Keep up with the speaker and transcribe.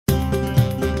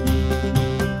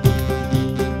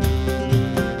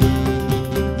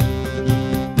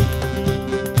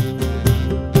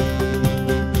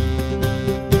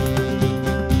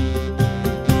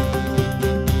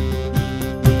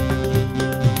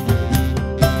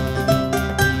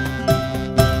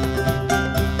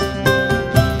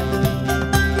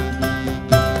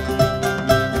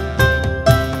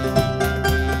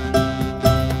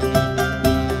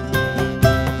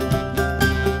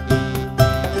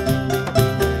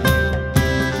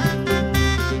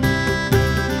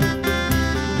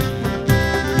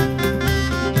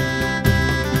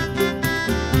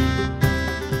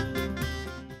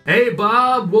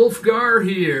TheRealWulfGar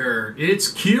here.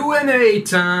 It's Q&A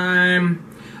time.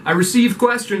 I received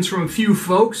questions from a few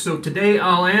folks, so today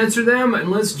I'll answer them,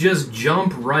 and let's just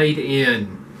jump right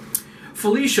in.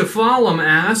 Felicia Fallum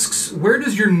asks, where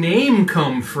does your name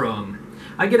come from?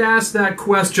 I get asked that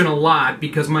question a lot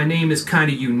because my name is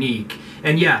kind of unique.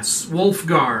 And yes,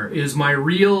 Wulfgar is my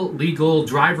real legal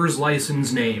driver's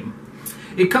license name.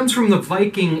 It comes from the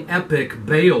Viking epic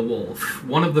Beowulf,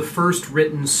 one of the first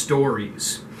written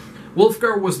stories.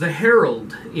 Wulfgar was the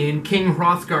herald in King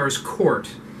Hrothgar's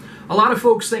court. A lot of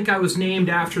folks think I was named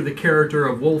after the character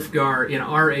of Wulfgar in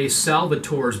R.A.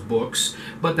 Salvatore's books,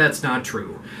 but that's not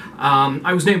true.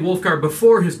 I was named Wulfgar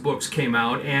before his books came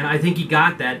out, and I think he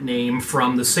got that name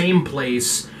from the same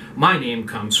place my name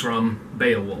comes from,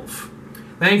 Beowulf.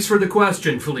 Thanks for the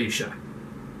question, Felicia.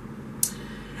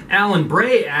 Alan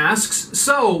Bray asks,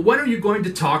 so when are you going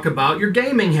to talk about your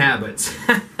gaming habits?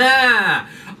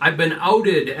 I've been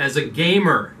outed as a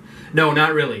gamer. No,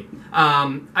 not really.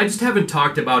 I just haven't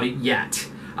talked about it yet.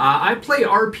 I play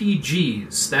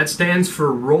RPGs. That stands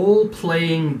for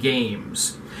role-playing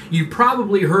games. You've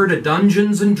probably heard of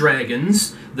Dungeons &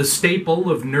 Dragons, the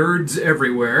staple of nerds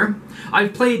everywhere.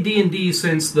 I've played D&D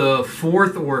since the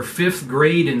 4th or 5th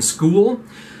grade in school,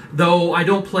 though I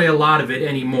don't play a lot of it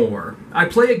anymore. I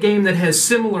play a game that has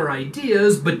similar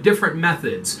ideas, but different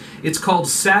methods. It's called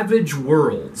Savage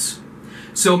Worlds.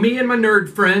 So me and my nerd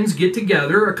friends get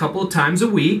together a couple of times a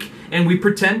week, and we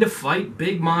pretend to fight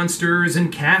big monsters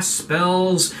and cast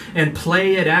spells and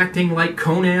play at acting like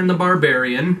Conan the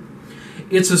Barbarian.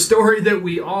 It's a story that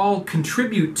we all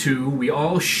contribute to, we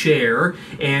all share,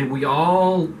 and we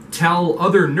all tell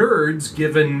other nerds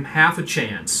given half a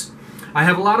chance. I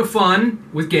have a lot of fun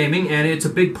with gaming, and it's a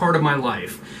big part of my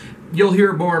life. You'll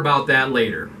hear more about that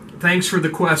later. Thanks for the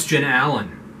question,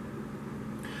 Alan.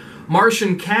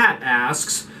 Martian Cat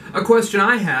asks, a question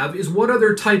I have is what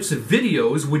other types of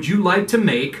videos would you like to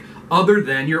make other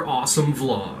than your awesome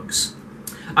vlogs?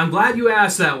 I'm glad you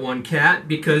asked that one, Cat,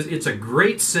 because it's a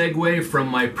great segue from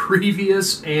my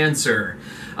previous answer.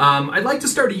 I'd like to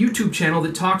start a YouTube channel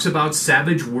that talks about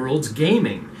Savage Worlds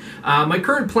gaming. My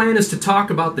current plan is to talk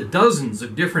about the dozens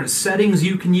of different settings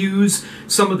you can use,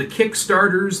 some of the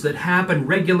Kickstarters that happen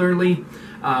regularly,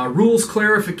 rules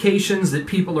clarifications that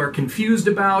people are confused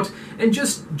about, and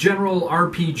just general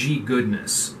RPG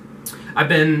goodness. I've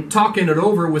been talking it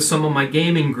over with some of my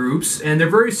gaming groups, and they're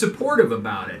very supportive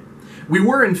about it. We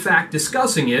were, in fact,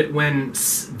 discussing it when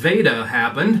SSSVEDA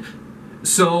happened,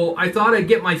 so I thought I'd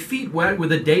get my feet wet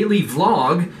with a daily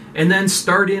vlog and then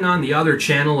start in on the other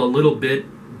channel a little bit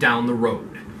down the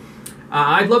road.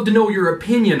 I'd love to know your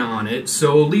opinion on it,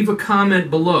 so leave a comment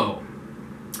below.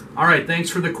 Alright, thanks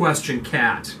for the question,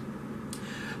 Kat.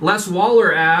 Les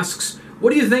Waller asks,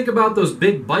 what do you think about those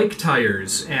big bike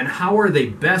tires, and how are they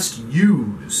best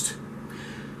used?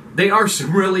 They are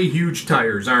some really huge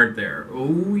tires, aren't there?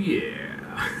 Oh yeah.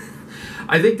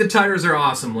 I think the tires are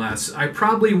awesome, Les. I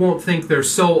probably won't think they're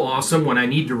so awesome when I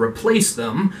need to replace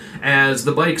them, as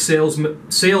the bike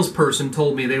salesperson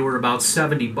told me they were about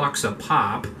 $70 a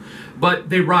pop, but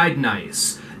they ride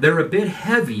nice. They're a bit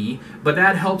heavy, but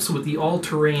that helps with the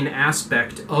all-terrain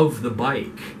aspect of the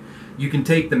bike. You can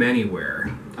take them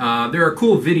anywhere. There are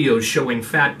cool videos showing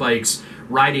fat bikes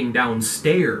riding down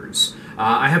stairs.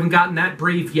 I haven't gotten that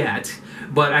brave yet,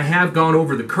 but I have gone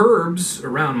over the curbs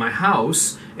around my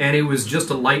house, and it was just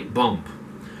a light bump.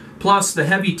 Plus, the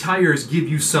heavy tires give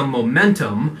you some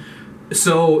momentum,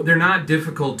 so they're not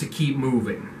difficult to keep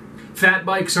moving. Fat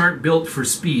bikes aren't built for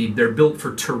speed, they're built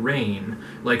for terrain,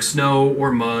 like snow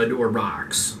or mud or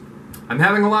rocks. I'm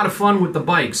having a lot of fun with the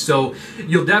bikes, so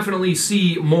you'll definitely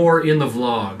see more in the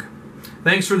vlog.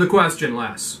 Thanks for the question,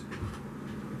 Les.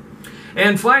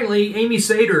 And finally, Amy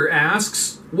Sater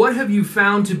asks, what have you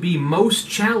found to be most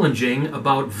challenging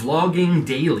about vlogging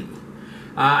daily?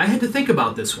 I had to think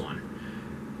about this one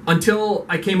until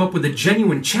I came up with a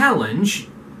genuine challenge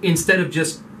instead of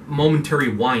just momentary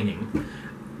whining.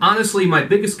 Honestly, my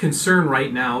biggest concern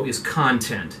right now is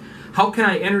content. How can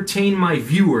I entertain my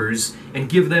viewers and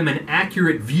give them an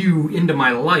accurate view into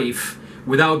my life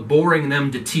without boring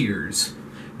them to tears?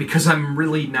 Because I'm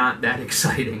really not that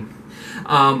exciting.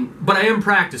 But I am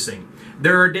practicing.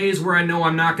 There are days where I know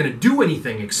I'm not going to do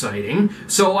anything exciting,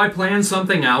 so I plan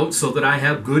something out so that I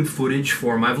have good footage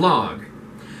for my vlog.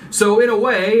 So in a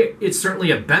way, it's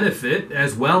certainly a benefit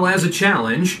as well as a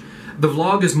challenge. The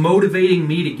vlog is motivating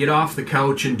me to get off the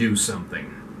couch and do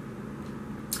something.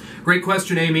 Great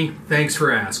question, Amy. Thanks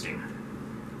for asking.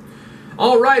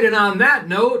 Alright, and on that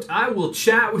note, I will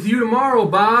chat with you tomorrow,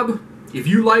 Bob. If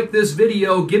you like this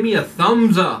video, give me a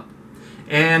thumbs up.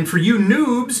 And for you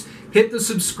noobs, Hit the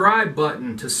subscribe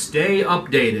button to stay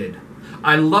updated.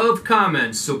 I love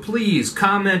comments, so please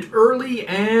comment early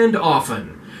and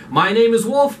often. My name is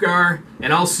Wulfgar,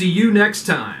 and I'll see you next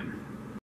time.